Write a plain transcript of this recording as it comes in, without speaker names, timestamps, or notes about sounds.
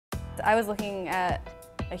I was looking at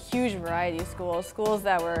a huge variety of schools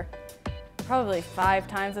that were probably 5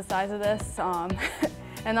 times the size of this.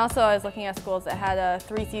 And also I was looking at schools that had a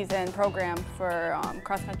 3-season program for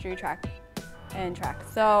cross-country track and track.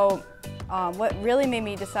 So what really made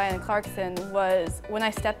me decide on Clarkson was when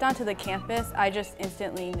I stepped onto the campus, I just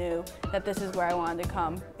instantly knew that this is where I wanted to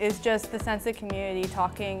come. It's just the sense of community,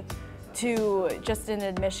 talking to just in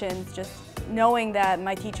admissions, just knowing that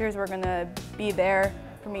my teachers were going to be there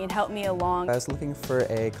for me and help me along. I was looking for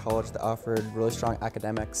a college that offered really strong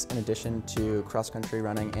academics in addition to cross-country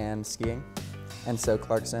running and skiing. And so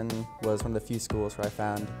Clarkson was one of the few schools where I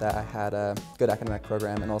found that I had a good academic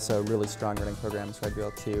program and also really strong running programs where I'd be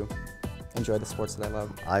able to enjoy the sports that I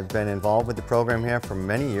love. I've been involved with the program here for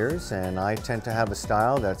many years, and I tend to have a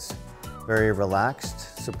style that's very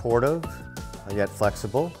relaxed, supportive, yet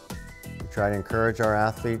flexible. We try to encourage our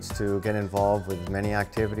athletes to get involved with many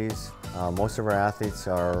activities. Most of our athletes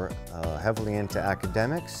are heavily into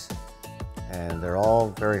academics, and they're all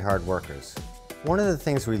very hard workers. One of the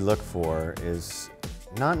things we look for is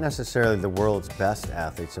not necessarily the world's best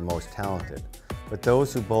athletes or most talented, but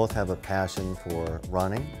those who both have a passion for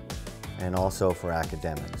running and also for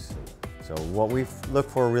academics. So what we look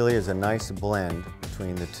for really is a nice blend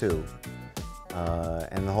between the two.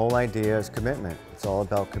 And the whole idea is commitment. It's all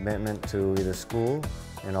about commitment to either school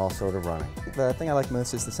and also to running. The thing I like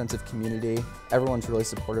most is the sense of community. Everyone's really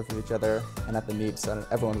supportive of each other, and at the meets,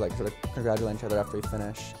 everyone's like sort of congratulating each other after we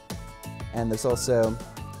finish. And there's also,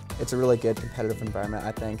 it's a really good competitive environment.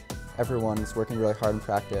 I think everyone's working really hard in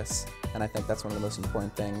practice, and I think that's one of the most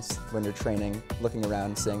important things when you're training, looking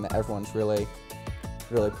around, seeing that everyone's really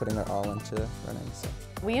putting their all into running. So.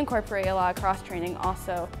 We incorporate a lot of cross-training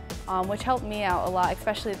also, which helped me out a lot,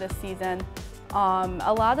 especially this season.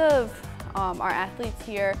 A lot of our athletes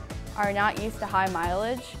here are not used to high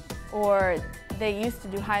mileage, or they used to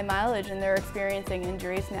do high mileage and they're experiencing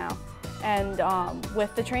injuries now. And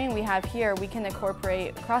with the training we have here, we can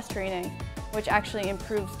incorporate cross-training, which actually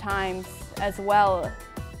improves times as well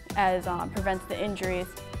as prevents the injuries.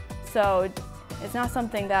 So it's not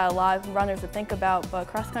something that a lot of runners would think about, but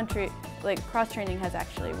cross-country, like cross-training has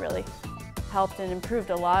actually really helped and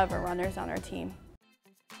improved a lot of our runners on our team.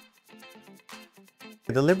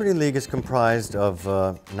 The Liberty League is comprised of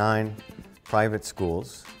 9 private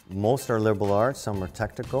schools. Most are liberal arts, some are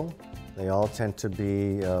technical. They all tend to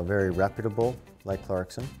be very reputable, like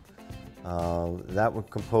Clarkson. That would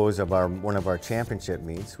compose of one of our championship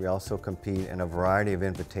meets. We also compete in a variety of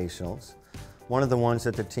invitationals. One of the ones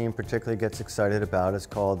that the team particularly gets excited about is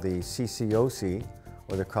called the CCOC,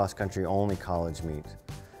 or the Cross Country Only College Meet.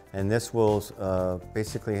 And this will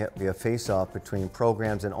basically be a face-off between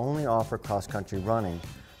programs that only offer cross-country running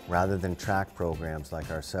rather than track programs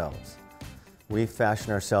like ourselves. We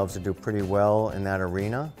fashion ourselves to do pretty well in that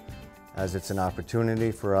arena, as it's an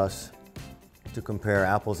opportunity for us to compare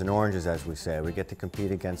apples and oranges, as we say. We get to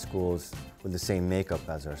compete against schools with the same makeup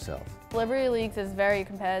as ourselves. Liberty Leagues is very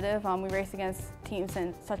competitive. We race against teams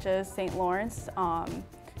such as St. Lawrence,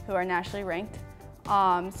 who are nationally ranked.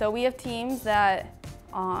 So we have teams that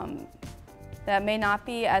may not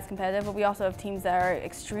be as competitive, but we also have teams that are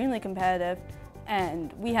extremely competitive.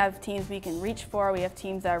 And we have teams we can reach for, we have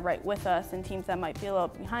teams that are right with us, and teams that might be a little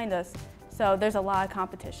behind us. So there's a lot of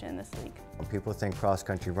competition in this league. When people think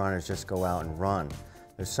cross-country runners just go out and run,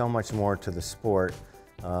 there's so much more to the sport,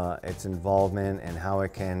 its involvement and how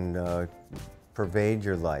it can pervade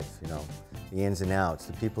your life, you know, the ins and outs,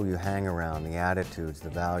 the people you hang around, the attitudes, the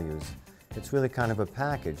values. It's really kind of a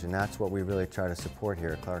package, and that's what we really try to support here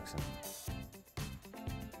at Clarkson.